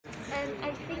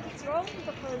it's wrong,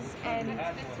 because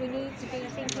we need to be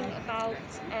thinking about,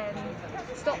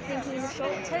 stop thinking in the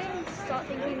short term, start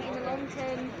thinking in the long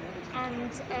term,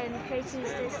 and creating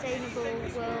a sustainable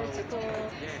world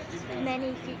for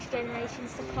many future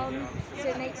generations to come. So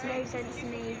it makes no sense to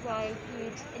me why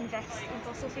you'd invest in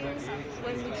fossil fuels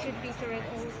when we should be throwing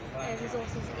all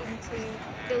resources into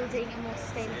building a more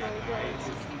sustainable world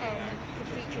for the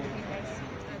future of the human race.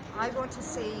 I want to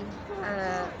see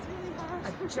a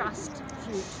just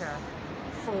future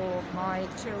for my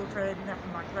children,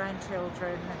 my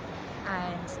grandchildren,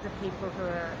 and the people who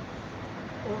are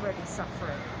already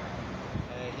suffering.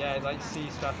 Yeah, I'd like to see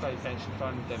Strathclyde Pension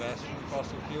Fund divest from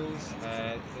fossil fuels.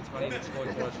 The money that's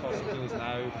going towards fossil fuels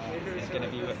now is going to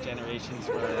be with generations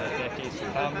for decades to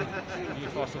come. New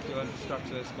fossil fuel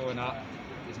infrastructure that's going up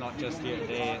is not just here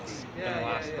today, it's going to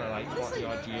last for like 40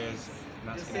 odd years, and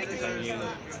that's going to continue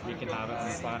wreaking havoc on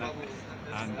the planet.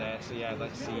 And so yeah, I'd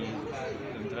like to see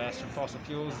them divest from fossil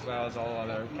fuels, as well as all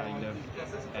other kind of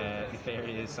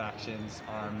nefarious actions,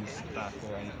 arms,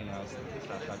 tobacco, anything else that the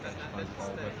Strathclyde Pension Fund is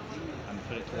involved with, and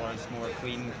put it towards more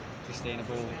clean,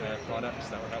 sustainable products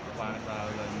that will help the planet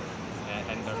rather than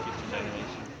hinder future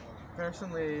generations.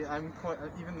 Personally,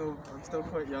 even though I'm still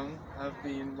quite young, I've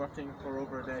been working for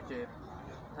over a decade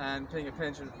and paying a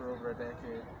pension for over a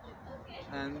decade.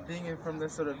 And being in from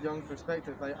this sort of young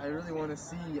perspective, I really want to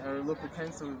see our local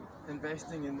council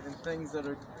investing in things that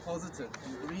are positive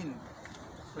and green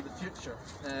for the future,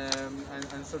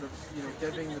 and sort of, you know,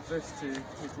 giving the boost to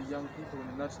young people and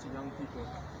the nudge to young people,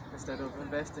 instead of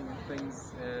investing in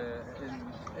things,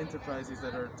 in enterprises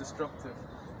that are destructive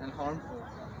and harmful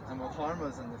and will harm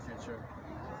us in the future.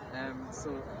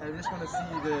 So I just want to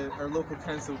see our local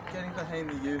council getting behind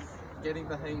the youth, getting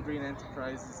behind green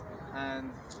enterprises,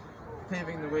 and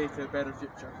paving the way to a better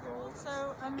future for all.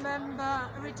 So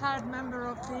a retired member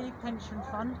of the pension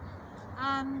fund,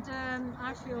 and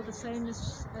I feel the same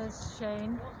as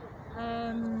Shane.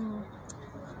 And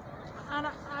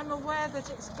I'm aware that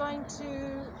it's going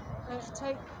to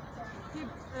give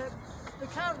the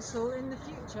council in the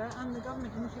future and the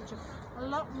government in the future a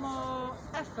lot more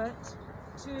effort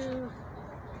to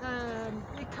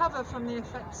recover from the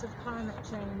effects of climate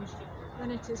change than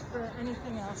it is for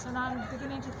anything else. And I'm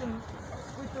beginning to think,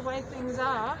 with the way things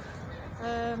are,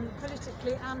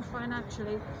 politically and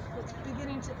financially,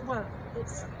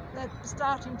 they're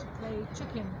starting to play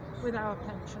chicken with our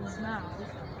pensions now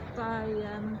by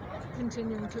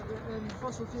continuing to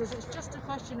fossil fuels. It's just a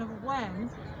question of when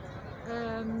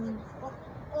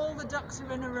all the ducks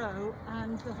are in a row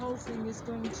and the whole thing is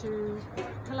going to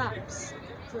collapse.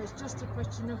 So it's just a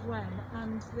question of when,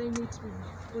 and they need to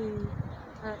be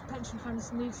pension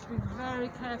funds needs to be very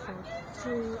careful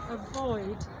to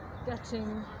avoid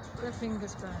getting their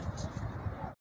fingers burnt.